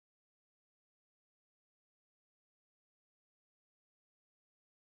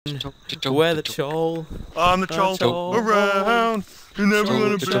We're the troll. I'm the troll around, and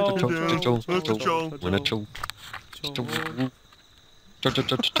everyone to break it down. Where's the troll? When a troll.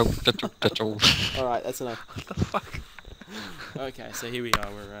 Alright, that's enough. What the fuck? Okay, so here we are,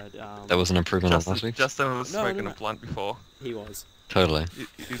 we're at, That was an improvement on last week. Justin was No, smoking no. a blunt before. He was. Totally. He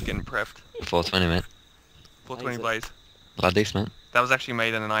was getting prepped. 420, mate. 420 Blaze. Blood decent, mate. That was actually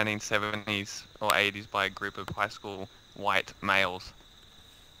made in the 1970s or 80s by a group of high school white males.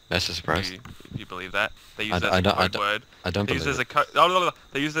 That's a surprise. If you believe that. They use I it as a don't- code word. I don't They use believe it as it. a code.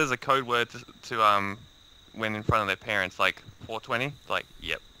 They use it as a code word to when in front of their parents, like 420. Like,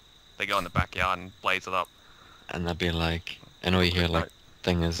 yep. They go in the backyard and blaze it up. And they'd be like, and all you hear like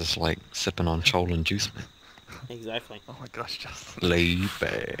thing is just like sipping on chol and juice, man. Exactly. Oh my gosh, Justin. Laid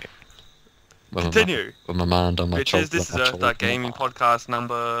back. Continue. With my mind on my Bitches, chol. this is Earth Dark Gaming Podcast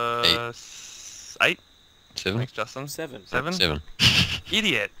number 8. 7? Thanks, Justin. 7. 7.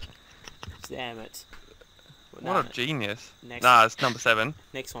 Idiot. Damn it. What a genius. Next, Nah, it's number 7.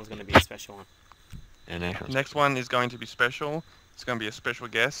 next one's gonna be a special one. And Next one is going to be special. It's going to be a special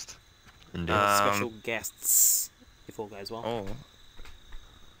guest. Indeed. Special guests, if all goes well. Oh.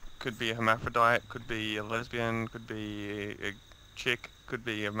 Could be a hermaphrodite, could be a lesbian, could be a chick, could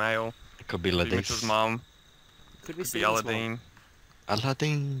be a male, It could be could be Mitchell's Ladis. mom, Could be could be Steven's mom. Aladdin.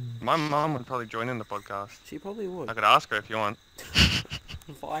 Aladdin. My mom would probably join in the podcast. She probably would. I could ask her if you want.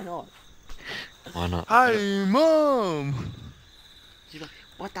 Why not? Why not? Hi, Mom! She's like,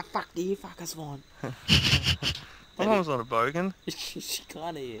 what the fuck do you fuckers want? My mom's not a bogan. She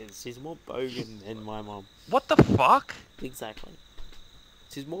kinda is. She's more bogan than my mom. What the fuck? Exactly.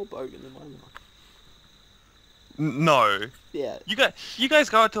 She's more bogan than my mom. No. Yeah. You guys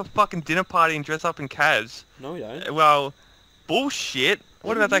go out to a fucking dinner party and dress up in cabs. No, we don't. Well, bullshit. What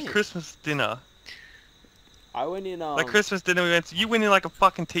What do about you that mean? Christmas dinner? I went in, That Christmas dinner we went to, you went in like a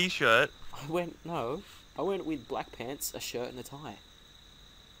fucking t-shirt. I went with black pants, a shirt, and a tie.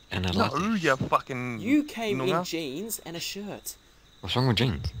 And a No, latte. you fucking... You came in Nunga. jeans and a shirt. What's wrong with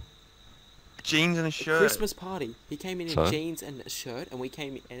jeans? Jeans and a shirt. Christmas party. He came in So? jeans and a shirt, and we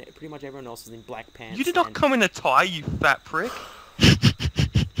came in, and pretty much everyone else was in black pants. You did not and- come in a tie, you fat prick.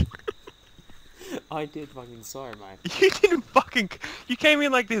 I did fucking sorry, mate. You didn't fucking... You came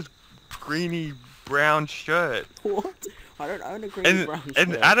in like this greeny brown shirt. What? I don't own a green brown shirt.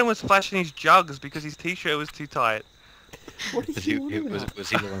 And Adam was flashing his jugs because his t-shirt was too tight. What are Was you he, on was, about? was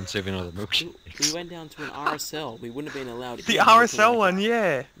he the one serving all the milkshake? We went down to an RSL. We wouldn't have been allowed. The in looking RSL like one, that.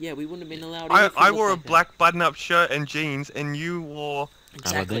 yeah. Yeah, we wouldn't have been allowed. in if we I looked wore a like that. black button-up shirt and jeans, and you wore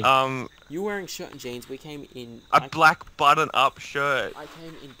Exactly. Aladdin. You wearing shirt and jeans. We came in. a black button-up shirt. I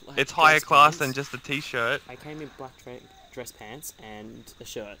came in black. It's higher dress class pants. than just a t-shirt. I came in black dress pants and a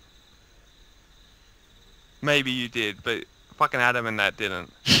shirt. Maybe you did, but fucking Adam and that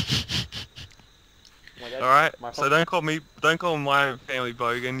didn't. My dad- All right. my So don't call my family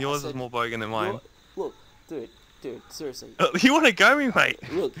bogan. Yours is said- more bogan than mine. Look, dude, seriously. You want to go me, mate?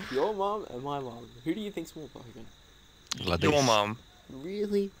 Look, your mom and my mom. Who do you think's more bogan? Ladis. Your mum.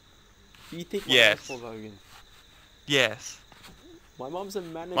 Really? You think my Yes. mom's more bogan? Yes. My mom's a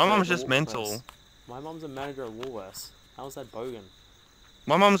manager. My mum's at just Woolworths. mental. My mom's a manager at Woolworths. How's that bogan?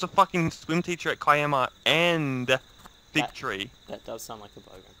 My mum's a fucking swim teacher at Kiama and Big That- Tree. That does sound like a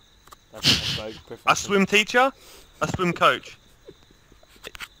bogan. That's a bogan A profession. swim teacher? A swim coach?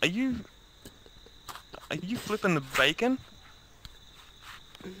 Are you flipping the bacon?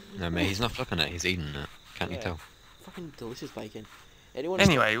 No, mate, he's not flipping it. He's eating it. Can't you Yeah. tell? Fucking delicious bacon. Anyone?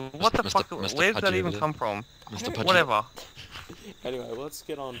 Anyway, what the Mr. fuck? Mr. Where did that Pudgy even over come from? Mr. don't- Pudgy. Whatever. Anyway, let's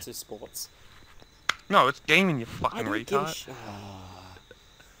get on to sports. No, it's gaming, you I fucking don't give a retard.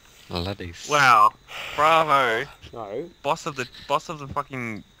 Ladis. Wow. Bravo. No. Boss of the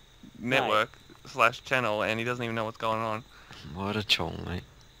fucking network / channel, and he doesn't even know what's going on. What a chol, mate.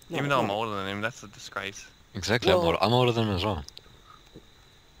 No, Even though I'm no. older than him, that's a disgrace. Exactly. Well- I'm older than him as well.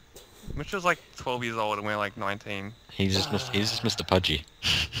 Mitchell's like 12 years old and we're like 19. He's just Mr. Pudgy.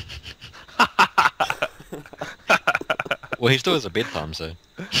 Well, he still has a bedtime, so.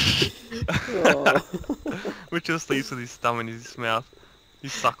 Oh. Mitchell sleeps with his thumb in his mouth. He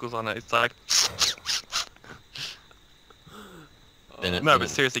suckles on it. It's like... Then it- No, but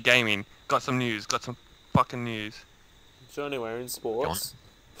seriously, gaming. Got some news. Got some fucking news. So anyway, in sports.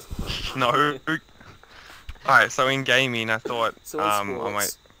 No. Alright, so in gaming, I thought... So in I sports.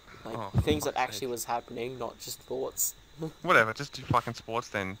 might... Like, Oh, things for that fuck's actually was happening, not just thoughts. Whatever, just do fucking sports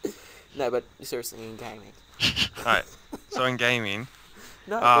then. No, but seriously, in gaming. Alright, so in gaming...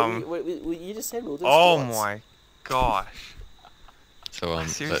 No, Um, but you just said we'll do Oh sports. my gosh. So I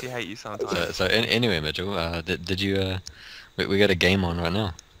seriously hate you sometimes. anyway, Mitchell, did you we got a game on right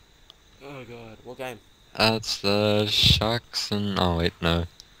now? Oh god, what game? It's the Sharks and... Oh wait, no.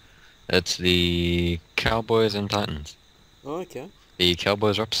 It's the Cowboys and Titans. Oh, okay. The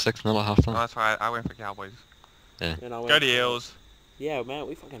Cowboys are up 6-0 at Oh, halftime. that's right. I went for Cowboys. Yeah. And I went Go to for- Eels. Yeah, man,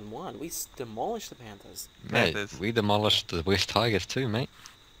 we fucking won. We demolished the Panthers. Mate, Panthers. we demolished the West Tigers too, mate.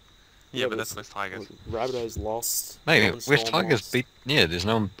 Yeah, Yeah, but but that's West Tigers. Rabbitohs lost. Mate, Melbourne West Storm Tigers lost. beat... Yeah, there's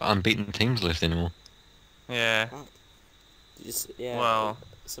no unbeaten teams left anymore. Yeah. Just, yeah, Well,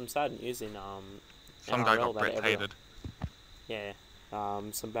 some sad news in some guy NRL got that Brett everyone- hated. Yeah.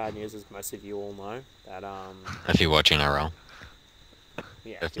 Some bad news, as most of you all know, that If you're watching RL.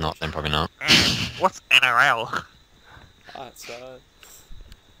 yeah. If not, then probably not. What's NRL? Alright, so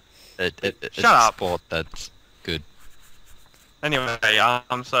It's Shut up. a sport that's good. Anyway,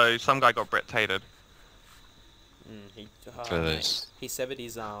 so some guy got Brett hated. For those. he severed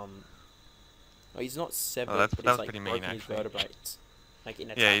his Oh, he's not severed, that's- but that he's was like pretty mean, broken his actually. vertebrates, like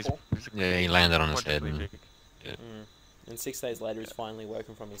in a Yeah, he's, tackle. Yeah, he landed on his head and... quadriplegic. And 6 days later, he's finally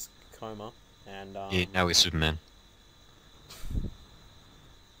woken from his coma, and Yeah, now he's Superman.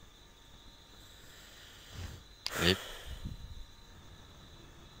 Yep.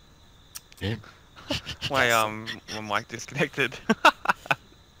 Yep. My mic disconnected.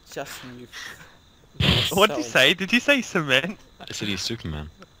 just you. What did you say? Did you say cement? I said he's Superman.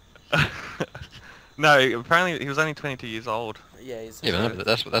 No, apparently he was only 22 years old. Yeah, he's. Yeah, but no,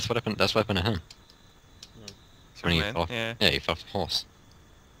 that's what happened. That's what happened to him. When he Superman, fell off. yeah. Yeah, he fell off a horse.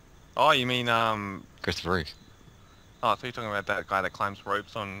 Oh, you mean Christopher Reeve. Oh, I thought you were talking about that guy that climbs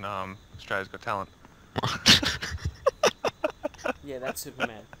ropes on Australia's Got Talent. Yeah, that's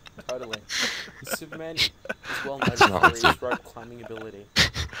Superman. Totally. Superman is well known That's not for what his rope climbing ability.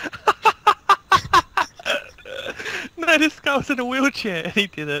 No, this guy was in a wheelchair and he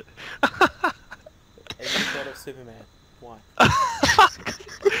did it. And you thought of Superman. Why?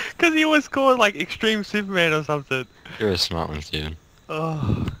 Because he was called like Extreme Superman or something. You're a smart one, Steven.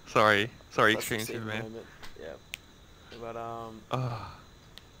 Oh, sorry, Classic Extreme Stephen Superman. moment. Yeah. But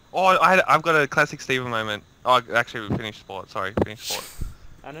Oh, I've got a classic Steven moment. Oh, actually, we finished sport. Sorry, finished sport.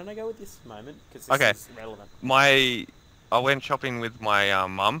 I'm gonna go with this moment because this Okay. is relevant. I went shopping with my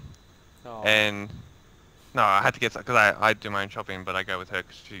mum, Oh. and no, I had to get because I do my own shopping, but I go with her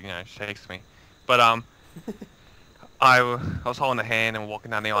because she shakes me. But I was holding her hand and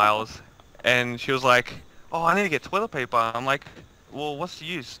walking down the aisles, and she was like, "Oh, I need to get toilet paper." I'm like, "Well, what's the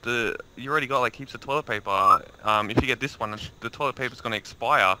use? You already got like heaps of toilet paper. If you get this one, the toilet paper's gonna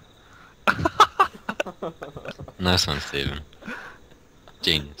expire." Nice one, Steven.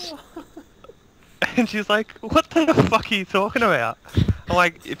 Genius. And she's like, "What the fuck are you talking about?" I'm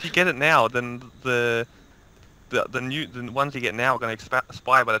like, "If you get it now, then the ones you get now are gonna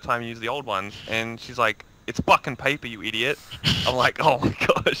expire by the time you use the old ones." And she's like, "It's fucking paper, you idiot." I'm like, "Oh my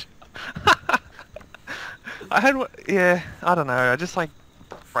gosh." Yeah, I don't know. I just like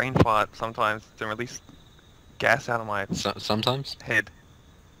brain fart sometimes to release gas out of my Sometimes? head.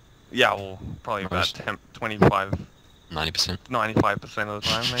 Yeah, well, probably about Most. 25, 90%. 95% of the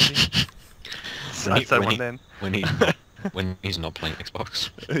time, maybe. When I'd he- say when one he- then. When he's not playing Xbox.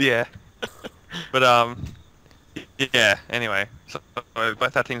 Yeah. But yeah. Anyway, so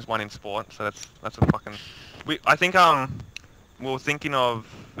both our teams won in sport, so that's a fucking. I think we were thinking of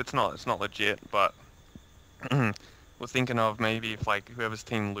it's not legit, but we're thinking of maybe if like whoever's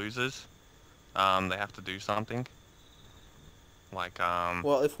team loses, they have to do something. Like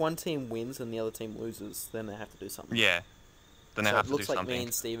Well, if one team wins and the other team loses, then they have to do something. yeah, then they So have it to do looks like something. me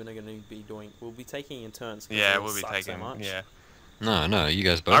and Steven are going to be doing. We'll be taking in turns. 'cause Yeah, they we'll be suck taking. So much. Yeah, No, you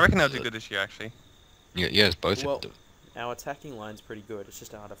guys both. I reckon they'll do good this year actually. You guys both Well, have to do it. our attacking line's pretty good. It's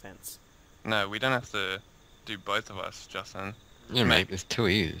just our defense. No, we don't have to do both of us, Justin. Yeah, mate, there's two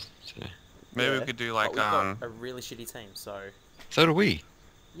of you. So. Maybe Yeah, we could do but like we've got a really shitty team. So So do we.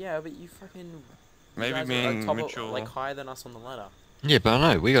 yeah, but you fucking. you maybe guys me are and top of- Mitchell. like higher than us on the ladder. Yeah, but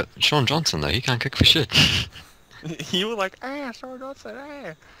I know, we got Sean Johnson though, he can't kick for shit. You were like, sorry, not say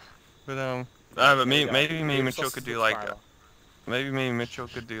that. But but There you go. maybe me You're and a Mitchell sausage could do like, subscriber. maybe me and Mitchell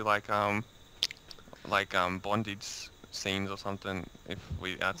could do like bondage scenes or something if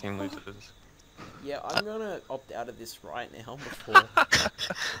our team loses. Yeah, I'm gonna opt out of this right now before.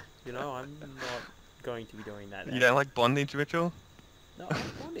 You know, I'm not going to be doing that. You don't like bondage, Mitchell? No, I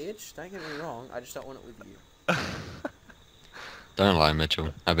like bondage. Don't get me wrong. I just don't want it with you. Don't lie,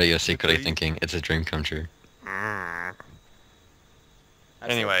 Mitchell. I bet you're secretly Please. thinking it's a dream come true. I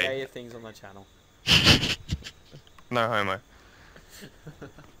Anyway. said gayer things on the channel. No homo.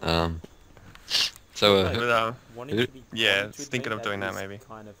 So, Like, But wanting who- to be yeah, bondaged with thinking me, of doing that, is maybe.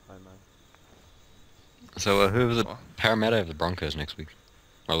 Kind of homo. who's the Oh. Parramatta of the Broncos next week?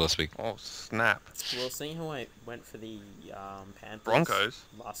 Well, this week. Oh snap! Well, seeing how I went for the Panthers Broncos.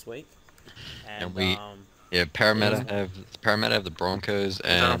 last week, And and we- Yeah, Parramatta Yeah. have the Broncos, Is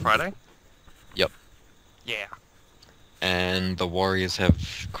that on and Friday? Yep. Yeah. and the Warriors have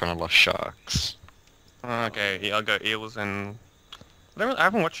Cronulla Sharks. Okay, yeah, I'll go Eels and. I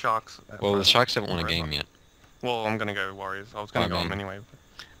haven't watched Sharks. Well, the for Sharks haven't won a forever. game yet. Well, I'm gonna go Warriors. I was gonna go I them mean- anyway.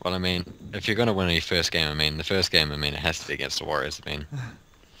 Well, I mean, if you're gonna win your first game, the first game, it has to be against the Warriors.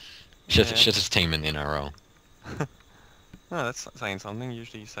 Yeah. Shittest team in the NRL. No, that's saying something.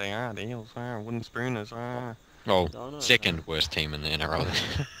 Usually you say, the Eels, wooden spooners, Well, No, second worst team in the NRL.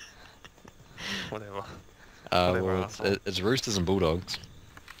 whatever. Well, asshole. it's Roosters and Bulldogs.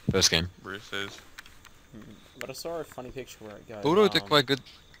 First game. Roosters. But I saw a funny picture where it goes. Bulldogs did quite good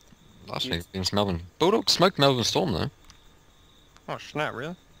last you- week against Melbourne. Bulldogs smoked Melbourne Storm though. Oh snap!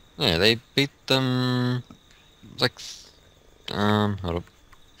 Really? Yeah, they beat them like hold up,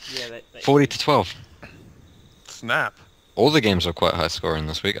 Yeah, 40-12. Snap. All the games were quite high scoring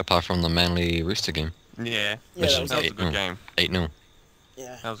this week, apart from the Manly Rooster game. Yeah. Yeah, Which that was was a 8-0. good game. 8-0.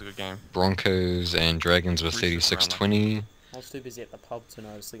 Yeah, That was a good game. Broncos and Dragons were Roosters 36-20. I was too busy at the pub to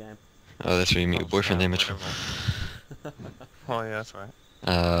notice the game. Oh, that's where you meet your Oh, boyfriend there, snap, Mitchell. whatever. Oh yeah, that's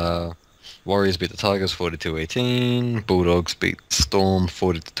right. Warriors beat the Tigers 42-18. Bulldogs beat Storm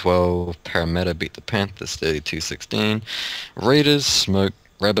 40-12. Parramatta beat the Panthers 32-16. Raiders smoked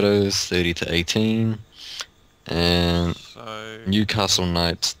Rabbitohs 30-18. And So Newcastle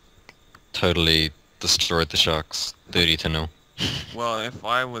Knights totally destroyed the Sharks 30-0. well, if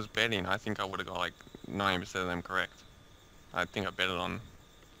I was betting, I think I would have got like 90% of them correct. I think I betted on.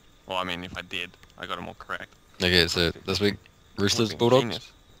 Well, I mean, if I did, I got them all correct. Okay, so this week, Roosters, Fucking Bulldogs.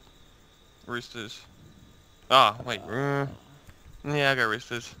 genius. Roosters. Ah, wait. Yeah, I'll go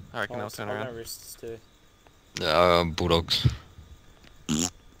Roosters. I reckon they'll turn I'll go around. Roosters too. Bulldogs.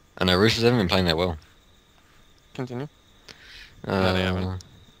 I know Roosters haven't been playing that well. Continue. No, they haven't.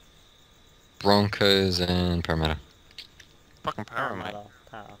 Broncos and Parramatta. Fucking power, mate.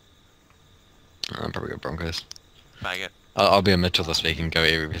 Para. I'll probably go Broncos. Bag it. I'll be a Mitchell this week and go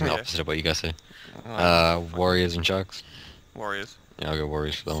everything Yeah. opposite of what you guys say. Fucking Warriors and Sharks. Warriors. Yeah, I'll go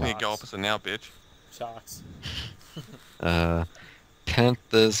Warriors for that You one. need to go opposite now, bitch. Sharks.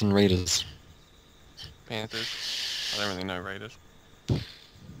 Panthers and Raiders. Panthers. I don't really know Raiders.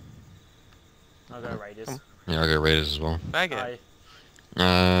 I'll go Raiders. Come Yeah, I'll go Raiders as well. Bag it.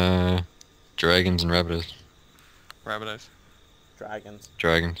 Aye. Dragons and Rabbitohs. Rabbitohs. Dragons.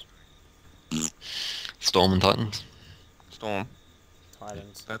 Dragons. Storm and Titans. Storm.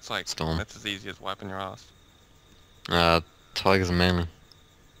 Titans. That's like, Storm. that's as easy as wiping your ass. Tigers and Manly.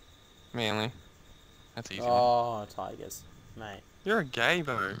 Manly. That's easy. Man. Oh, Tigers. Mate. You're a gay,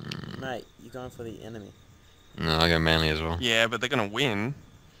 though. Mate, you're going for the enemy. No, I go Manly as well. Yeah, but they're gonna win.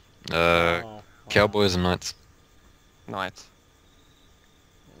 Uh, Oh, Cowboys and Knights. Knights.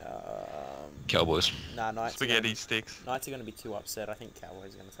 Cowboys. Nah, Knights. Spaghetti sticks. Knights are going to be too upset. I think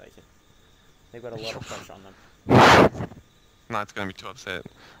Cowboys are going to take it. They've got a lot of pressure on them. Knights gonna be too upset.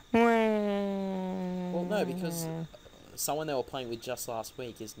 Well, no, because someone they were playing with just last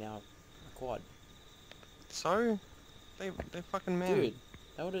week is now a quad. So? They fucking man. Dude,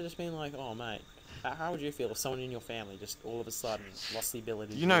 that would have just been like, oh, mate. How would you feel if someone in your family just all of a sudden lost the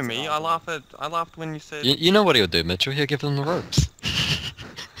ability to You know use an me, arm? I laughed when you said... You know what he'll do, Mitchell? He'll give them the ropes.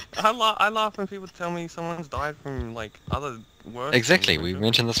 I laugh when people tell me someone's died from, like, other worse Exactly, things. we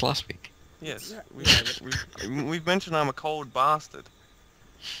mentioned this last week. Yes, Yeah. we've mentioned I'm a cold bastard.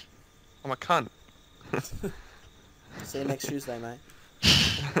 I'm a cunt. See you next Tuesday, mate.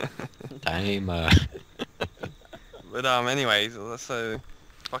 Damn. But anyways, so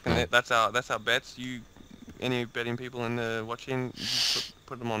fucking that's our bets. Any betting people in the watching, you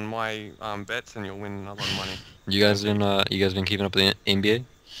put them on my watch and you'll win a lot of money. You guys been keeping up with the NBA?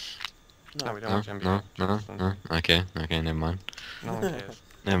 No, we don't No, watch NBA. no. Just, No. Okay, never mind. No one cares.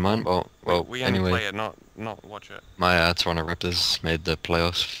 Never mind. Well, we only anyway, play it, not watch it. my Toronto Raptors made the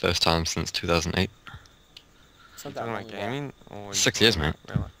playoffs first time since 2008. It's You not that talking long about ago. gaming or? you 6 talking years, about-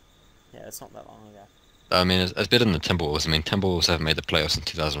 Really? Yeah, it's not that long ago. I mean, it's better than the Timberwolves. I mean, Timberwolves haven't made the playoffs in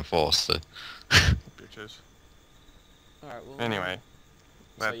 2004, so... Bitches. Alright, well... Anyway,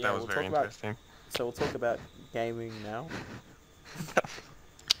 that yeah, was we'll very talk about- interesting. So we'll talk about gaming now.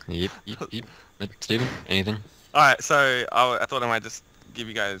 Yep. Steven, anything? Alright, so I thought I might just give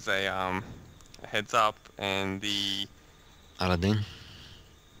you guys a heads up and the Aladdin?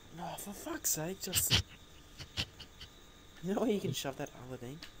 No, for fuck's sake, just... You know where you can shove that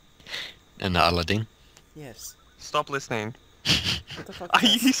Aladdin? And the Aladdin? Yes. stop listening. What the fuck? Are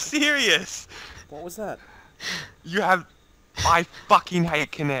was you that? serious? What was that? You have I fucking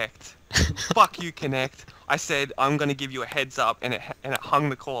hate Connect. Fuck you, Connect. I said I'm gonna give you a heads up, and it hung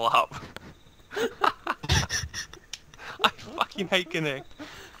the call up. I fucking hate Connect.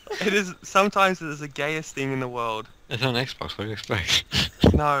 It is sometimes it is the gayest thing in the world. It's on Xbox, what do you expect?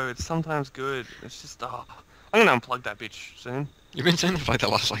 No, it's sometimes good. It's just I'm gonna unplug that bitch soon. You've been saying that for like the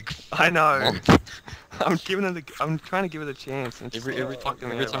last like I know. month. I'm trying to give it a chance. And it's Every fucking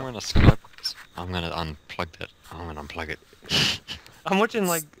time we're in a Skype, I'm gonna unplug that. I'm gonna unplug it. I'm watching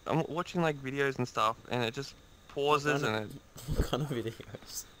like videos and stuff, and it just pauses and it. What kind of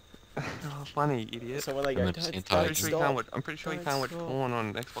videos? Oh, funny idiot. So when they go, I'm just don't, tired. I'm pretty sure you Don't can't watch stop. porn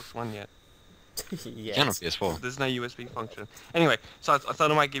on Xbox One yet. Yes. Can on PS4. There's no USB function. Anyway, so I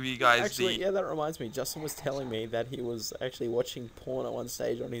thought I might give you guys Actually, the. yeah, that reminds me. Justin was telling me that he was actually watching porn at one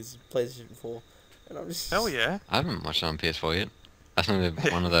stage on his PlayStation 4, and I'm just. Hell yeah. I haven't watched it on PS4 yet. I think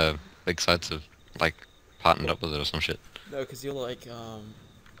they're one of the big sites have like partnered up with it or some shit. No, because you're like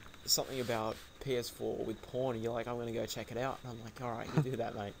something about PS4 with porn, and you're like, I'm gonna go check it out, and I'm like, all right, you do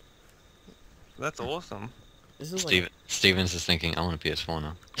that, mate. That's awesome. This is like. Stevens is thinking, I want a PS4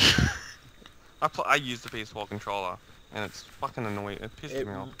 now. I use the PS4 controller, and it's fucking annoying. It pisses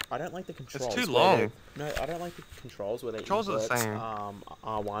me off. I don't like the controls. too where long. they- No, I don't like the controls where they Controls are the invert, same.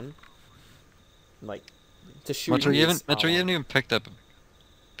 R1. Like, to shoot Metro, you is haven't R1. even picked up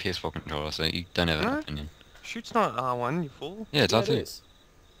a PS4 controller, so you don't have an No? opinion. Shoot's not R1, you fool. Yeah, it's Yeah, it R2. is.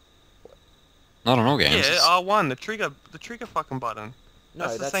 Not on all games. Yeah, it's- R1, the trigger fucking button. No,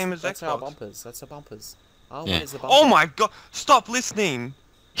 That's the same as that's our Xbox. bumpers. That's the bumpers. R1 Yeah. is the bumper. Oh my god! Stop listening!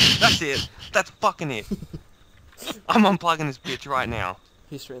 That's it. That's fucking it. I'm unplugging this bitch right now.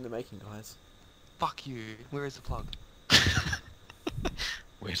 History in the making, guys. Fuck you. Where is the plug?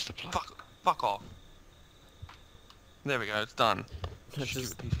 Where's the plug? Fuck off. There we go, it's done. It's Stupid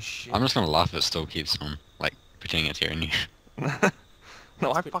just- piece of shit. I'm just gonna laugh if it still keeps on, like, pretending it's hearing you.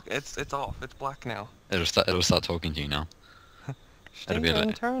 No, it's off. It's black now. It'll start talking to you now. That'll be Stinking,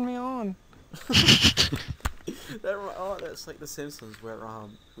 like- turn me on. That's like The Simpsons, where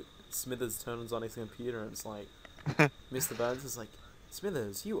Smithers turns on his computer and it's like, Mr. Burns is like,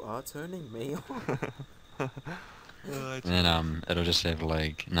 Smithers, you are turning me on. It's- And then it'll just have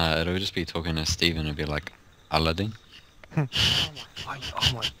like, no, it'll just be talking to Steven and be like, Aladdin. oh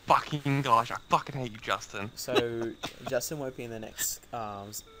my fucking gosh! I fucking hate you, Justin. So Justin won't be in the next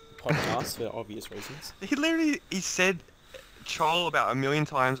podcast for obvious reasons. He said troll about 1 million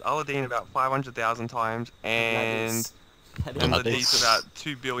times, Aladdin about 500,000 times, and That And is- Ladis about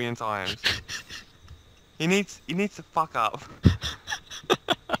 2 billion times. He needs to fuck up.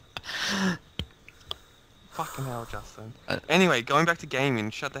 Fucking hell, Justin. Anyway, going back to gaming,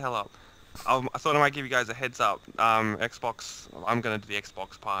 shut the hell up. I thought I might give you guys a heads up. Xbox, I'm gonna do the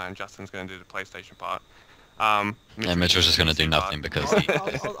Xbox part, and Justin's gonna do the PlayStation part. And Mitchell's just gonna do PC part. nothing because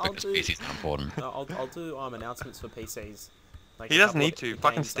I'll do. PC's not important. No, I'll do announcements for PCs. Like He a doesn't couple need of to. the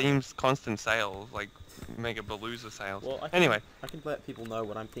Fucking games that- Steam's constant sales, like Mega Balooza sales. Well, Anyway, I can let people know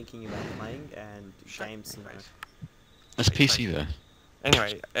what I'm thinking about playing and Shut games. You your know. face. It's PC though.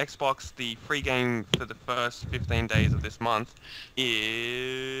 Anyway, Xbox, the free game for the first 15 days of this month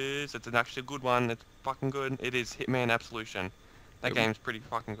is... It's an actually good one. It's fucking good. It is Hitman Absolution. That Yep. game's pretty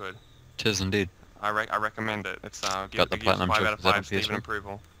fucking good. Tis indeed. I recommend it. It's Got the gives platinum 5 trophy. out of Is that on 5 Steven PS4?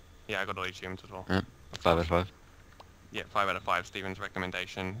 approval. Yeah, I got all achievements as well. Yeah. 5 out of 5. Yeah, 5 out of 5 Steven's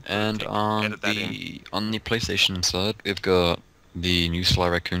recommendation. And on Edit that in. the PlayStation side, we've got the new Sly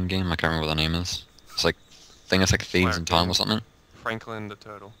Raccoon game. I can't remember what the name is. It's like, I think it's like Thieves in Time Raccoon. or something. Franklin the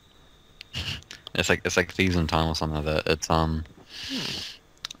Turtle. It's like Thieves in Time or something like that. It's Does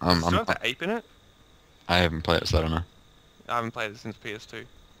it have the ape in it? I haven't played it, so I don't know. I haven't played it since PS2.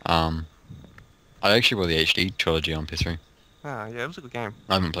 I actually bought the HD trilogy on PS3. Ah, yeah, it was a good game.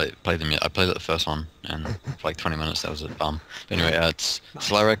 I haven't played them yet. I played the first one, and for like 20 minutes that was it. But anyway, it's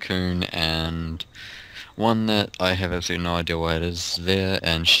Sly Raccoon, and one that I have absolutely no idea why it is there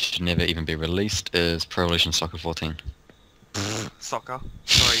and should never even be released is Pro Evolution Soccer 14. Soccer.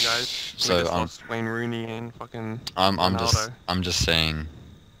 Sorry, guys. So, we just lost Wayne Rooney and fucking I'm Ronaldo. just saying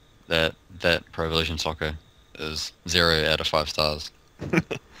that Pro Evolution Soccer is 0 out of 5 stars.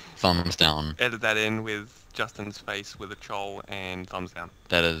 Thumbs down. Edit that in with Justin's face with a troll and thumbs down.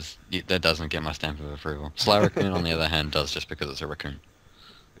 That doesn't get my stamp of approval. Sly Raccoon, on the other hand, does just because it's a raccoon.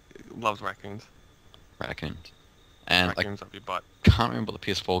 Loves raccoons. Raccoons. And I Raccoons up your butt. can't remember what the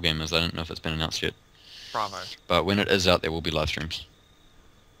PS4 game is. I don't know if it's been announced yet. Bravo. But when it is out, there will be live streams.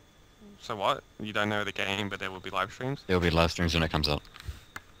 So what? You don't know the game, but there will be live streams? There will be live streams when it comes out.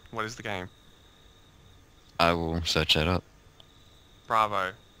 What is the game? I will search that up.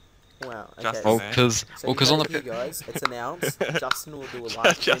 Bravo. Wow. Okay. Justin Well, there. because So well, you 'cause on heard the it here, guys. It's announced. Justin will do a live stream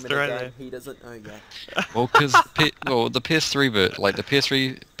in Justin a right game there. he doesn't know yet. well, the PS3 like the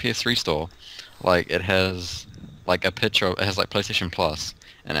PS3 store, like it has like a picture. It has like PlayStation Plus,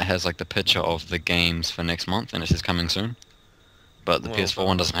 and it has like the picture of the games for next month, and it says coming soon. But the Well, PS4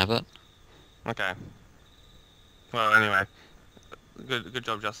 one doesn't have that. Okay. Well, anyway, good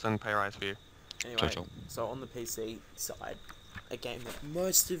job, Justin. Pay rise for you. Anyway, Total. so on the PC side, a game that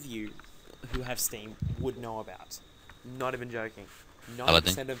most of you who have Steam would know about. Not even joking.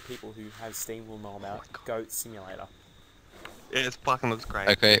 90% of people who have Steam will know about Goat Simulator. It fucking looks great.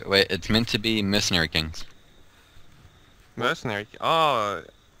 Okay, wait. It's meant to be Mercenary Kings. Mercenary. Oh,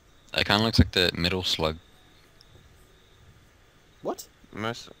 It kind of looks like the Metal Slug. What? Oh,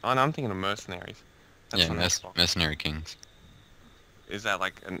 no, I'm thinking of mercenaries. That's Yeah, on Xbox. Mercenary Kings. Is that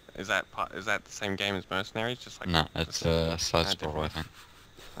like is that the same game as mercenaries? Just like No, it's a side scroller, I different. think.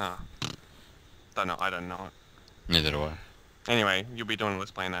 Ah, don't know. I don't know it. Neither do I. Anyway, you'll be doing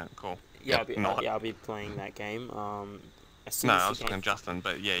let's playing that. Cool. Yeah, Not. I'll be playing that game. As soon No, as I the was talking game- Justin,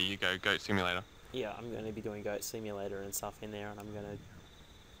 but yeah, you go Goat Simulator. Yeah, I'm going to be doing Goat Simulator and stuff in there, and I'm going to...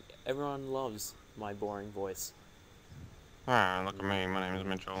 Everyone loves my boring voice. Ah, look at me. My name is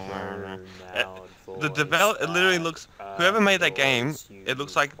Mitchell. Loud The voice, it literally loud looks. Whoever made that game, voice you it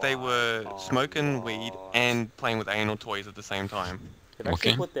looks like they were find smoking weed online. and playing with anal toys at the same time. They've actually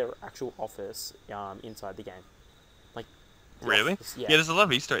Okay. put their actual office inside the game. Like, the Really? office- Yeah, there's a lot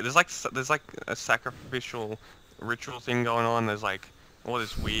of Easter eggs. There's like a sacrificial ritual thing going on. There's like all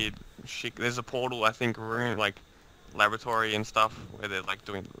this weird shit. There's a portal, I think, room, like laboratory and stuff where they're like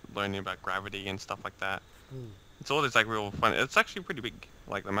learning about gravity and stuff like that. Hmm. It's all this like real fun. It's actually pretty big.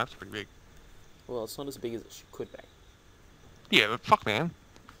 Like the map's pretty big. Well, it's not as big as it could be. Yeah, but fuck man,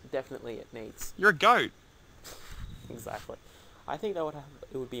 Definitely it needs. you're a goat. Exactly. I think that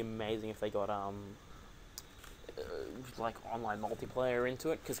it would be amazing if they got like online multiplayer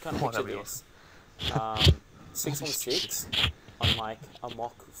into it, because kind of Oh, picture that'd be this. 6-on-6 on like a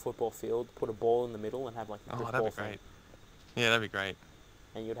mock football field, put a ball in the middle and have like a Oh, brick that'd ball be thing. great. Yeah, that'd be great.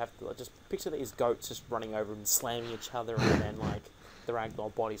 And you'd have to like, just picture these goats just running over and slamming each other, and then like the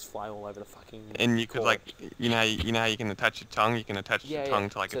ragdoll bodies fly all over the fucking. And you could court. like, you know how you can attach your tongue. You can attach Yeah, your yeah. tongue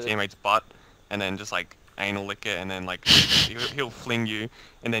to like So a that- teammate's butt, and then just like anal lick it, and then like he'll fling you,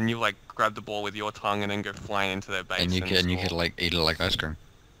 and then you like grab the ball with your tongue, and then go flying into their base. And you could score. like eat it like ice cream.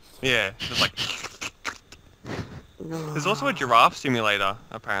 Yeah, just like. There's also a giraffe simulator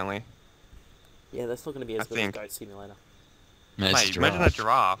apparently. Yeah, that's not going to be as I good think. as Goat Simulator. No, it's Mate, a imagine a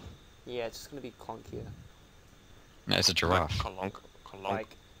giraffe. Yeah, it's just going to be clunkier. No, it's a giraffe. Like, colonk. Like,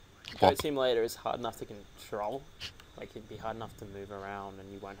 Quap. Goat Simulator is hard enough to control. Like, it'd be hard enough to move around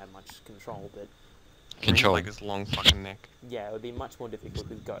and you won't have much control, but Control. Like his long fucking neck. yeah, it would be much more difficult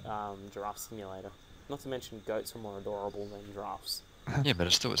with Giraffe Simulator. Not to mention, goats are more adorable than giraffes. Yeah, but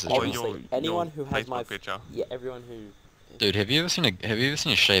it's still it's a Or giraffe. Obviously, anyone your who has Facebook my picture Yeah, everyone who... Dude, have you ever seen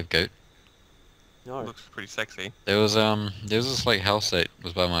a shaved goat? No. looks pretty sexy. There was this like house that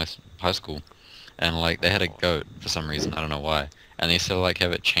was by my high school, and like they had a goat for some reason, I don't know why, and they still like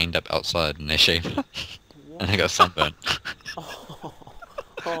have it chained up outside and they shave it, and they got sunburnt.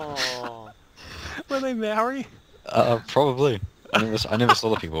 Oh. Were they Maori? Probably. I never saw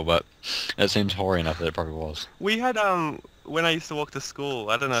the people, but it seems hoary enough that it probably was. We had when I used to walk to school.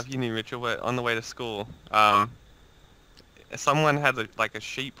 I don't know if you knew Mitchell, but on the way to school, someone had like a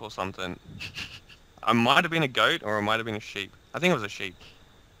sheep or something. It might have been a goat or it might have been a sheep. I think it was a sheep.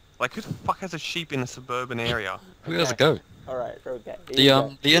 Like who the fuck has a sheep in a suburban area? Who has a Okay. goat? Alright, okay.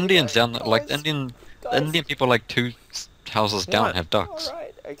 The Indians down there, like the Guys, Indian people like two houses down What? have ducks.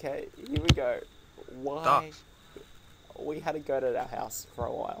 Alright, okay, here we go. Why? Ducks. We had a goat at our house for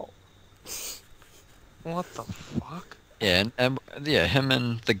a while. What the fuck? Yeah, and yeah, him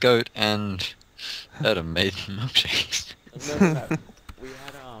and the goat and Adam made milkshakes. No. We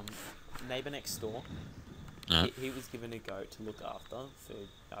had neighbour next door. Yeah. He was given a goat to look after for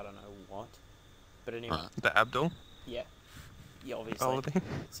I don't know what. But anyway, Right. The Abdul? yeah, obviously. Holiday?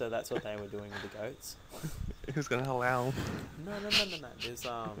 So that's what they were doing with the goats. Who's gonna allow? No. There's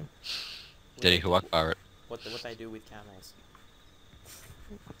Did he Akbar it? what they do with camels.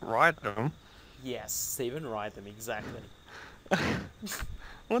 Ride them? Yes, Stephen ride them exactly.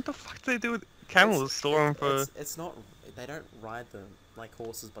 What the fuck do they do with camels? It's- Store them for It's not. They don't ride them like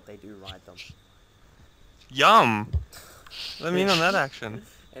horses, but they do ride them. yum. Let me in on that action.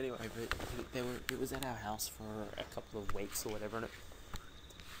 Anyway, but it was at our house for a couple of weeks or whatever, and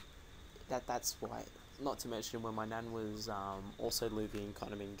that's why. Not to mention when my nan was also living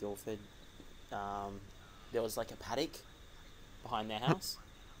kind of in Guildford, there was like a paddock behind their house,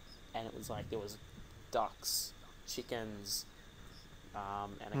 and it was like there was ducks, chickens,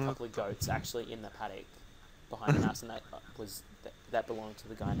 and a couple of goats actually in the paddock behind the house, and that belonged to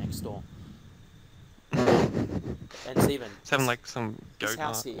the guy next door. And Stephen, It's having like some this goat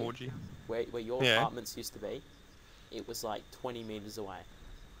house here, orgy. where your Yeah. apartments used to be, it was like 20 meters away.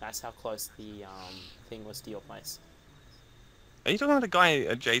 That's how close the thing was to your place. Are you talking about the guy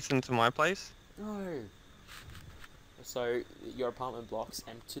adjacent to my place? No. So your apartment blocks,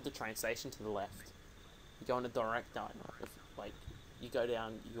 and to the train station to the left, you go on a direct line. Like you go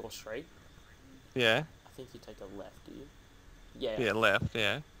down your street. Yeah. I think you take a left, do you? Yeah. Yeah, left.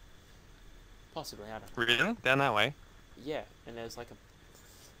 Yeah. Possibly, I don't know. Really? Down that way? Yeah, and there's like a.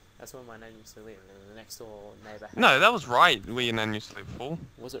 That's where my nan used to live, and the next door neighbour. No, that was right. Where your nan used to live for.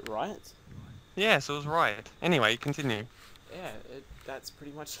 Was it right? Yes, it was right. Anyway, continue. Yeah, that's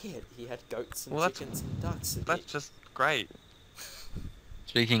pretty much it. He had goats and Well, that's- chickens and ducks. And That's just great.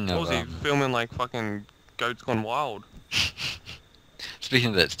 Speaking What of was he filming like fucking Goats Gone Wild? speaking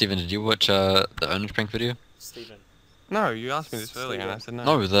of that, Steven, did you watch the Ownage prank video? Stephen. No, you asked me this earlier and I said no.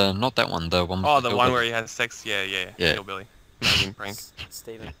 No, not that one. The one. With Oh, the one hillbilly. where he has sex. Yeah. Yeah. Hillbilly. Amazing prank.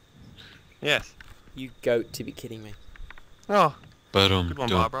 Stephen, Yes. you goat to be kidding me. Oh, But good one,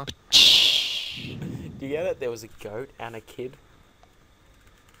 Barbara. Do you get that there was a goat and a kid?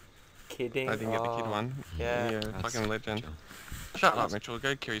 Kidding? I didn't get the kid one. Yeah. You're a fucking legend. Shut up, Mitchell.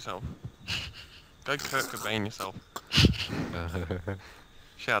 Go kill yourself. Go Kurt Cobain yourself.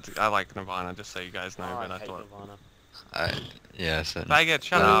 Shout out to, I like Nirvana, just so you guys know, Oh, but I hate thought... Nirvana. Yeah, so Faggot,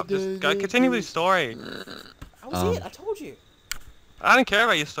 shut up. Just go continue with your story. That was it. I told you. I don't care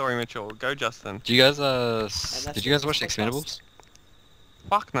about your story, Mitchell. Go, Justin. do you guys that's did you guys the watch podcast. Expendables?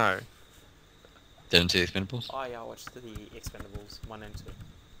 Fuck no. Didn't see Expendables? Oh yeah, I watched the Expendables 1 and 2.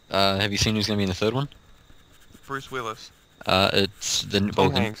 Have you seen who's gonna be in the third one? Bruce Willis. It's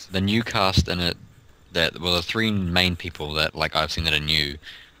Tom Hanks. the new cast in it. The three main people that like I've seen that are new.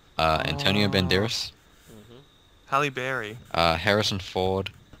 Antonio Banderas, Mm-hmm. Halle Berry. Harrison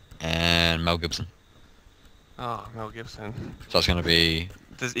Ford, and Mel Gibson. Oh, Mel Gibson. So it's gonna be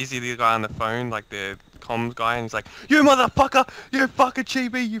Is he the guy on the phone, like the comms guy, and he's like, "You motherfucker! You fucking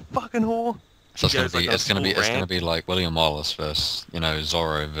chibi! You fucking whore!" so He goes like a it's gonna be full it's gonna rant. be like William Wallace versus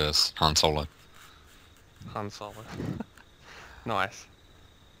Zorro versus Han Solo. Han Solo. Nice.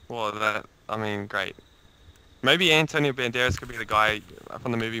 Well, I mean, great. Maybe Antonio Banderas could be the guy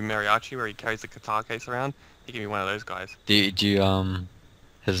from the movie Mariachi where he carries the guitar case around. He could be one of those guys. Do you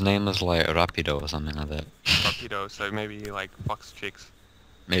his name is like Rapido or something like that. Rapido, so maybe he like fucks chicks.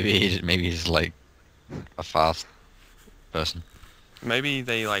 Maybe he's like a fast person. Maybe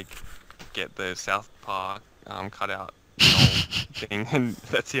they like get the South Park cutout thing, and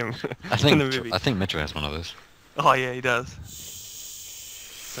that's him I in the movie. think Mitchell has one of those. Oh yeah, he does.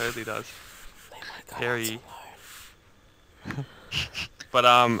 Totally does. Leave my Harry. goats alone. But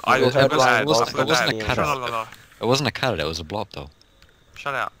You I heard Ryan after Wilson. that, It wasn't a cutout. It wasn't a cutout, it was a blob though.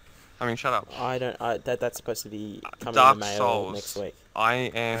 Shut up. I mean, shut up. That's supposed to be coming Dark in the mail Souls. next week. I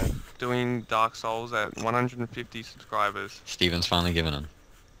am doing Dark Souls at 150 subscribers. Steven's finally given in.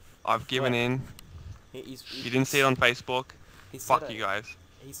 I've given Wait. in. He's You didn't see it on Facebook. Fuck you guys.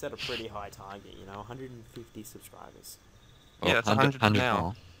 He set a pretty high target, 150 subscribers. Yeah, that's 100 now.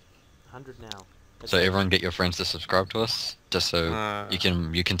 more. 100 now. So everyone get your friends to subscribe to us, just so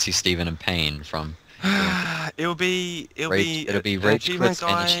you can see Steven in pain from it'll be it'll be an Rage achievement Quits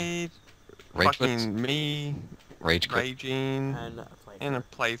and guide, Rage Quits, fucking me Rage Quit, raging, And a playthrough. and a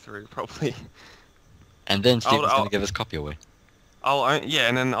playthrough probably. and then Steven's I'll- gonna give his copy away. Yeah,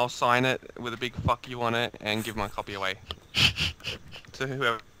 and then I'll sign it with a big fuck you on it and give my copy away to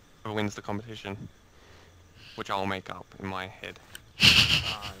whoever wins the competition, which I'll make up in my head.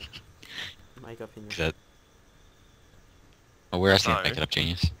 Makeup in your... That. Oh, we're asking to So- make it up,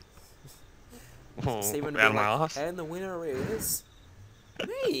 genius. Oh, Steven out of would be my like, ass. and the winner is...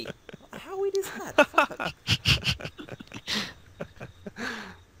 me! How weird is that? Fuck.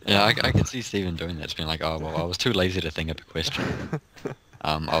 Yeah, I can see Steven doing that. It's been like, oh well, I was too lazy to think up a question.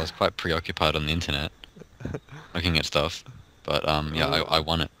 I was quite preoccupied on the internet, looking at stuff. But yeah, I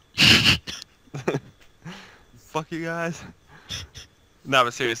won it. Fuck you guys. No,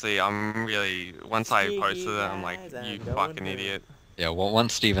 but seriously, I'm really, once I posted it, I'm like, you fucking idiot. Yeah, well,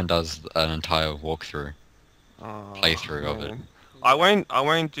 once Steven does an entire walkthrough, Oh, playthrough of it. man. I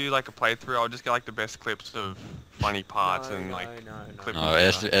won't do like a playthrough, I'll just get like the best clips of funny parts No, and no, like no, clip No,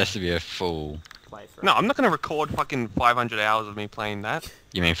 it has to be a full. Playthrough. No, I'm not gonna record fucking 500 hours of me playing that.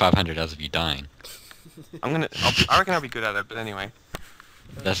 You mean 500 hours of you dying? I reckon I'll be good at it, but anyway.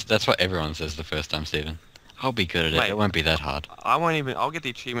 That's what everyone says the first time, Steven. I'll be good at it. Mate, It won't be that hard. I won't even. I'll get the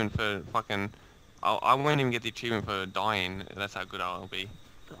achievement for fucking. I won't even get the achievement for dying. That's how good I'll be.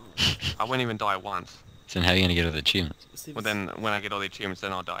 I won't even die once. So then how are you gonna get all the achievements? Well, then when I get all the achievements,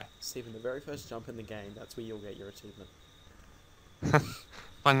 then I'll die. Stephen, the very first jump in the game, that's where you'll get your achievement.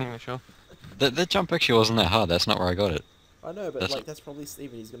 Funny, Mitchell. The jump actually wasn't that hard. That's not where I got it. I know, but That's like that's probably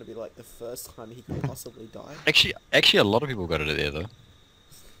Stephen. He's gonna be like the first time he could possibly die. Actually, a lot of people got it there though.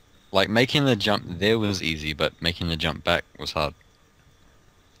 Like making the jump there was easy, but making the jump back was hard.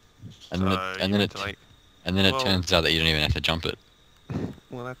 And then it well- turns out that you don't even have to jump it.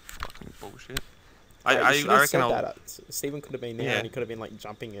 Well, that's fucking bullshit. Right, you I should have reckon said I'll. that. Stephen could have been there Yeah. and he could have been like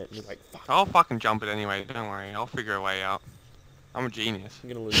jumping it, and you're like, fuck, I'll fucking jump it anyway. Don't worry. I'll figure a way out. I'm a genius. I'm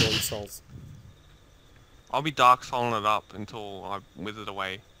gonna lose all your souls. I'll be dark souling it up until I wither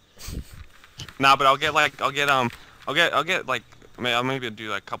away. Nah, but I'll get like I'll get like I'll maybe do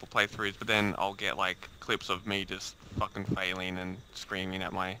like a couple playthroughs, but then I'll get like clips of me just fucking failing and screaming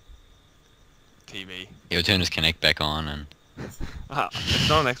at my TV. He'll turn his Kinect back on and It's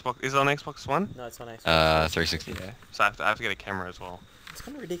not on Xbox. Is it on Xbox One? No, it's on Xbox. 360. Yeah. So I have to get a camera as well. It's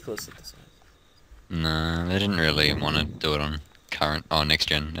kind of ridiculous at this point. No, they didn't really want to do it on next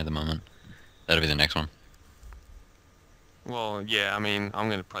gen at the moment. That'll be the next one. Well, yeah. I mean, I'm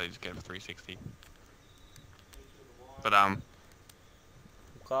gonna probably just get a 360. But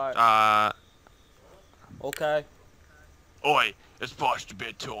Okay. Okay. Oi, it's past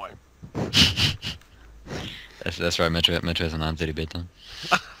bedtime. That's right. Metro has a 9:30 bedtime.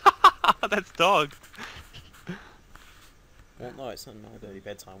 That's dog. Well, no, it's not 9:30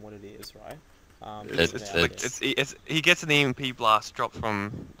 bedtime. What it is, right? He gets an EMP blast dropped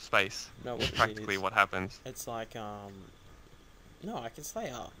from space. No, That's what practically what happens. It's like no, I can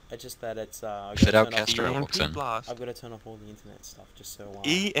stay up. It's just that it's I've Fit got out to turn off Castro. all- walks in. blast. I've got to turn off all the internet stuff just so.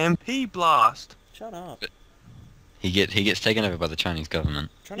 EMP blast. Shut up. He gets taken over by the Chinese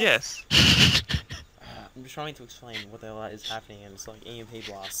government. Try not- Yes. I'm trying to explain what the hell is happening, and it's like EMP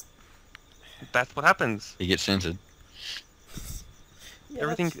blast. That's what happens. He gets censored.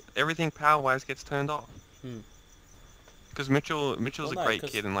 Yeah, Everything power-wise gets turned off. Hmm. Because Mitchell's Well, a no, great 'cause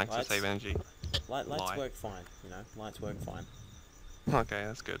kid and likes to lights- save energy. Lights Lie. work fine, you know. Lights work fine. Okay,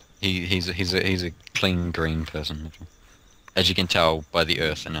 that's good. He's a clean green person, Mitchell. As you can tell by the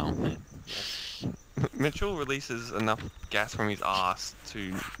earth and all. Yes. Mitchell releases enough gas from his ass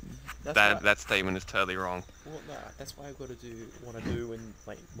to That's that why, that statement is totally wrong. Well, no, that's why I've got to do what I do when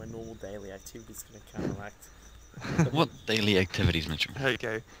like my normal daily activities gonna counteract. What daily activities, Mitchell?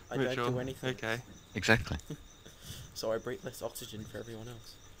 Okay, I don't Mitchell. do anything. Okay. Exactly. So I breathe less oxygen for everyone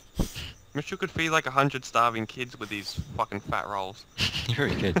else. Mitchell could feed like 100 starving kids with these fucking fat rolls. You're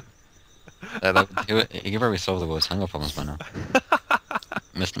very good. He could probably solve the world's hunger problems by now.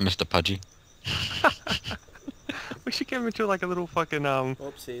 Mr. Pudgy. We should get Mitchell like a little fucking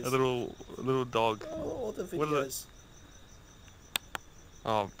Oopsies. a little dog. Oh, all the What are the- videos.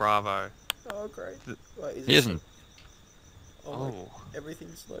 Oh, bravo. Oh, great. Th- Wait, is He this- isn't. Oh, my- Oh.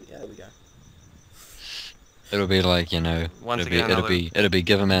 everything's loaded. Yeah, there we go. It'll be like, you know, Once it'll again, be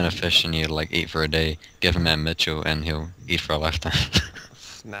give a man a fish and he'll like eat for a day. Give a man Mitchell and he'll eat for a lifetime.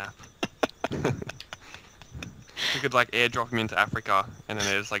 Snap. We could like airdrop him into Africa and then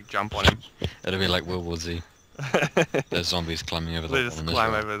they just like jump on him. It'll be like World War Z. There's zombies climbing over the They wall. just in this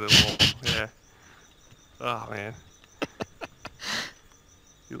climb world. over the wall. Yeah. Oh man.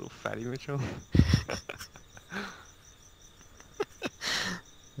 You little fatty Mitchell.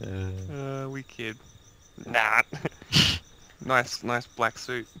 We kid. Nah. nice black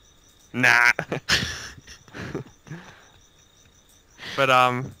suit. Nah.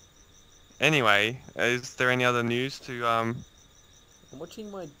 But anyway, is there any other news to I'm watching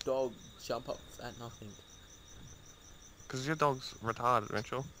my dog jump up at nothing. Because your dog's retarded,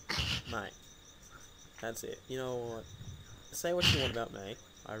 Mitchell. Mate. That's it. You know what? Say what you want about me.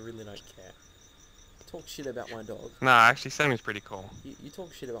 I really don't care. Talk shit about my dog. Nah, actually, Sammy's pretty cool. You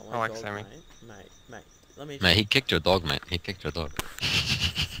talk shit about my I like dog, Sammy. Mate. Let me. Mate, he kicked your dog, mate. He kicked your dog.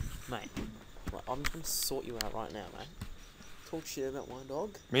 Mate. Right, I'm gonna sort you out right now, mate. Talk shit about my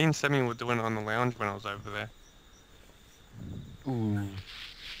dog. Me and Sammy were doing it on the lounge when I was over there. Ooh.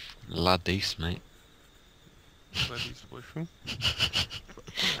 La Dice, mate. Bloody bushroom.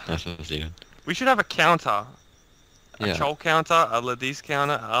 That's what it's even. We should have a counter. A Yeah. Chol counter, a Ladis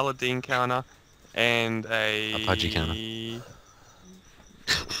counter, a Aladdin counter, and a... Pudgy counter.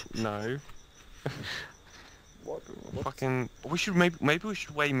 No. What? Fucking... We should maybe we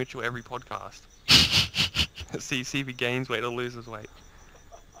should weigh Mitchell every podcast. see if he gains weight or loses weight.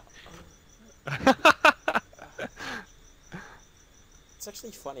 It's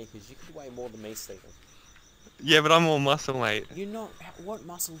actually funny because you could weigh more than me, Stephen. Yeah, but I'm all muscle, mate. You're not. What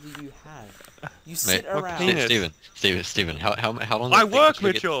muscle do you have? You Mate, sit around. penis. Steven, how long did I it take work, Mitchell to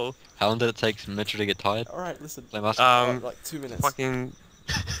Mitchell. how long did it take Mitchell to get tired? All right, listen. Play basketball? Like 2 minutes. Fucking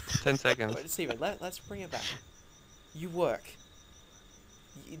 10 seconds. Wait, Steven, let's bring it back. You work.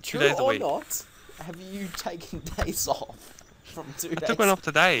 True days a or week. not, have you taken days off from 2 days? I took one off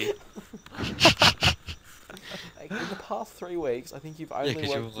today. Like, in the past 3 weeks, I think you've only 'cause you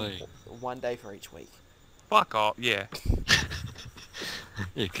worked were like- 1 day for each week. Fuck off, yeah.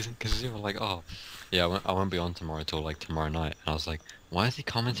 Yeah, because you were like, oh, yeah, I won't be on tomorrow till like tomorrow night. And I was like, why is he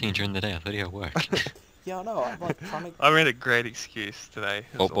commenting during the day? I thought he had work. Yeah, I know. I'm like trying to. I made a great excuse today.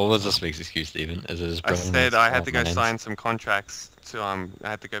 What was this week's excuse, Steven? Is it his I brother? said I had to go sign some contracts to I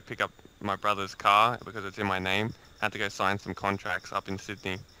had to go pick up my brother's car because it's in my name. I had to go sign some contracts up in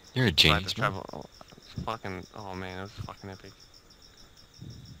Sydney. You're a So I had genius, to man. travel. Oh man, it was fucking epic.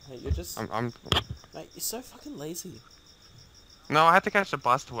 Hey, you're just. I'm Mate, you're so fucking lazy. No, I had to catch the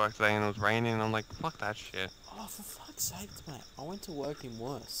bus to work today and it was raining and I'm like, fuck that shit. Oh, for fuck's sake, mate. I went to work in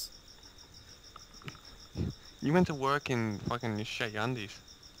worse. You went to work in fucking your shit undies.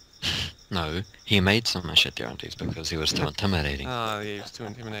 No, he made some shit there aunties because he was too intimidating. Oh yeah, he was too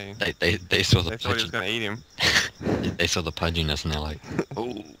intimidating. They saw the They thought he was pudgy, gonna eat him. they saw the pudginess and they're like,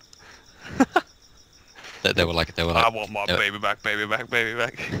 ooh. They were like, I want my they- baby back, baby back, baby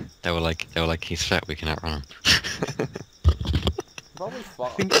back. they were like, he's fat, we can outrun him. Probably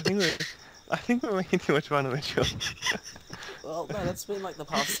I think we're making too much fun of Mitchell. Well, no, that's been like the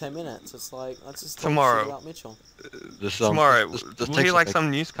past 10 minutes. It's like, let's just talk Tomorrow. shit about Mitchell. This, Tomorrow, this we'll takes hear like a- some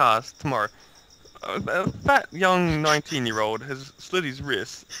newscast tomorrow. A fat young 19-year-old has slit his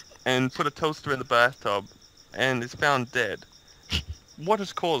wrist and put a toaster in the bathtub and is found dead. What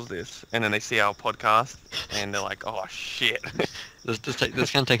has caused this? And then they see our podcast and they're like, oh shit. This kind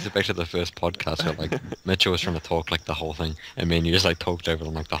of takes it back to the first podcast where like Mitchell was trying to talk like the whole thing, and man, you just like talked over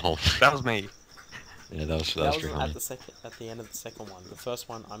them like the whole thing. That was me. Yeah, that was That pretty was funny. at the end of the second one. The first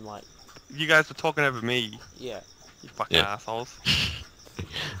one, I'm like, You guys were talking over me, yeah. you fucking Yeah. assholes.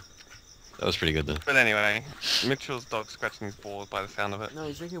 That was pretty good though. But anyway, Mitchell's dog scratching his balls by the sound of it. No,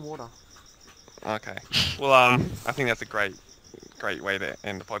 he's drinking water. Okay. Well, I think that's a great way to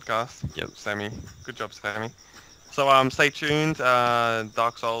end the podcast. Yep. Sammy. Good job, Sammy. So, stay tuned.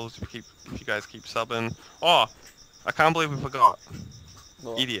 Dark Souls, if you guys keep subbing. Oh, I can't believe we forgot.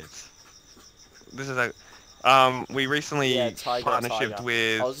 Well, Idiots. This is we recently Yeah, Tiger at partnershiped Tiger.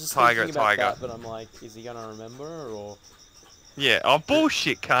 with I was just Tiger thinking at about Tiger. that, but I'm like, is he gonna remember or? Yeah. Oh,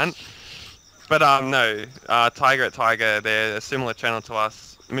 bullshit, cunt. But no. Tiger at Tiger. They're a similar channel to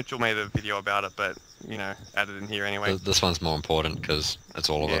us. Mitchell made a video about it, but you know, added in here anyway. This one's more important because it's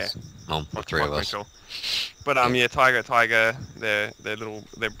all of Yeah. us. Well, the Fuck three of us. Mitchell. But yeah, Tiger at Tiger. They're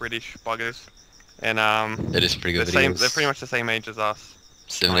British buggers, and It is pretty they're good same. videos. They're pretty much the same age as us.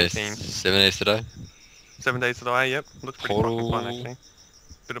 19. 7 days today. 7 days today. Yep. Looks pretty fucking fun Portal. actually.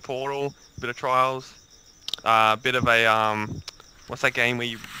 Bit of Portal. Bit of Trials. Bit of a what's that game where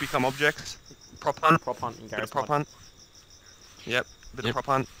you become objects? Prop hunt. Prop hunt and Bit Gary's of prop mod. hunt. Yep. Bit Yep. of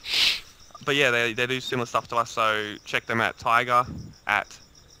prop hunt. But yeah, they do similar stuff to us. So check them out. Tiger at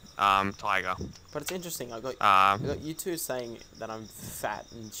Tiger. But it's interesting. We got you two saying that I'm fat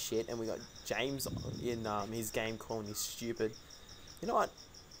and shit, and we got James in his game calling me stupid. You know what?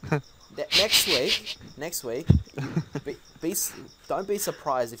 Next week, don't be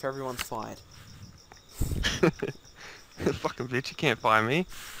surprised if everyone's fired. Fucking bitch, you can't fire me.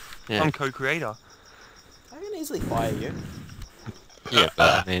 Yeah. I'm co-creator. I can easily fire you. Yeah,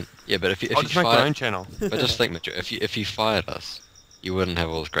 but I mean, but if you I'll just make my fired, own channel. but just think, Mitchell, if you fired us, you wouldn't have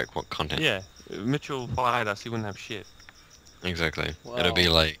all this great content. Yeah, if Mitchell fired us, he wouldn't have shit. Exactly. Well, it'll be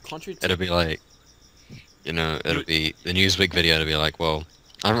like, you know, it'll be the Newsweek video. It'll be like, well,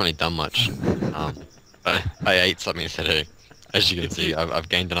 I haven't really done much. But I ate something today. As you can see, I've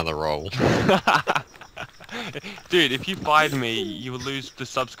gained another role. Dude, if you fired me, you would lose the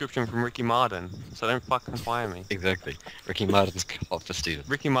subscription from Ricky Martin. So don't fucking fire me. Exactly. Ricky Martin's hot for Steven.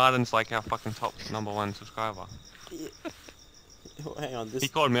 Ricky Martin's like our fucking top #1 subscriber. Hang on, He this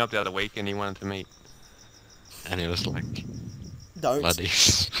called me up the other week and he wanted to meet. And he was like, don't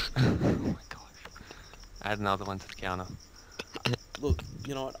bloodies. Oh my gosh. Add another one to the counter. look.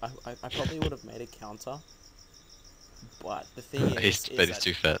 You know what? I probably would have made a counter, but the thing is, He's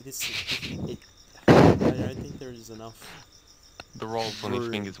too fat. I don't think there is enough. The rolls on his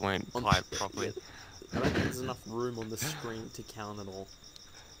Room. fingers weren't On- typed properly. I don't think there's enough room on the screen to count it all.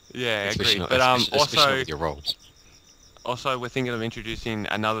 Yeah, Especially agreed. not- But especially not also, with your roles. also we're thinking of introducing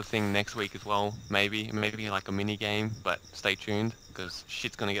another thing next week as well. Maybe like a mini game, but stay tuned because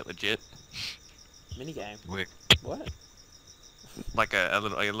shit's gonna get legit. Minigame. Work. What? Like a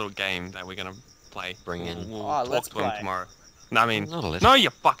little game that we're gonna play. Bring in. We'll Oh, talk let's to him play. tomorrow. No, I mean, Not a let's no, you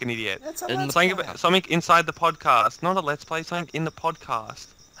fucking idiot. That's a And let's Something, play. something inside the podcast, not a let's play. Something in the podcast.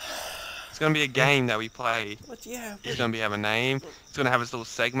 It's gonna be a game that we play. What? Yeah. It's gonna have a name. It's gonna have its little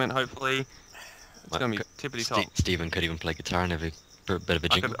segment, hopefully. It's gonna be tippity top. Stephen could even play guitar and have a bit of a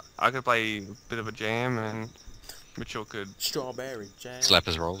jingle. I could play a bit of a jam, and Mitchell could Strawberry jam. Slap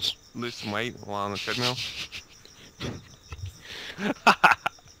his rolls. lose some weight while on the treadmill.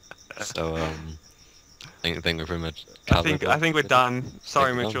 So I think we're pretty much I covered. think we're done.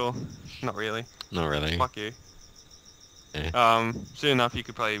 Sorry, Think we're Mitchell. Not really. Not really. Fuck you. Yeah. Soon enough, you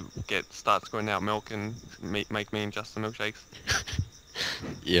could probably start squirting out milk and make me and Justin milkshakes.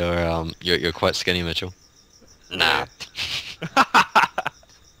 You're quite skinny, Mitchell. Nah.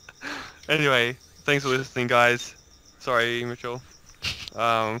 Anyway, thanks for listening, guys. Sorry, Mitchell.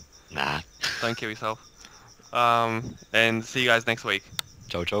 Nah. Don't kill yourself. And see you guys next week.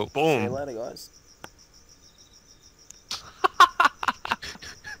 Ciao, ciao. See you Boom. later, guys.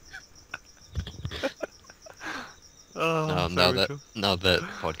 Oh, No, sorry, Mitchell. now that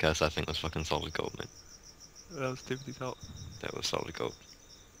podcast I think was fucking solid gold, man. That was tippity top. That was solid gold.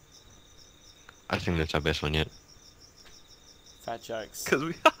 I think that's our best one yet. Fat jokes. Cause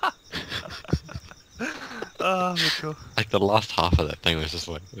we. Oh, Mitchell. Like the last half of that thing was just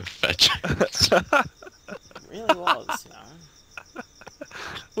like fat jokes. It really was, you know.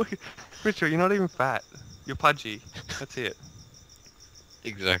 Look, Mitchell, you're not even fat. You're pudgy. That's it.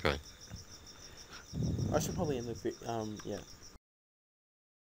 Exactly. I should probably end the yeah.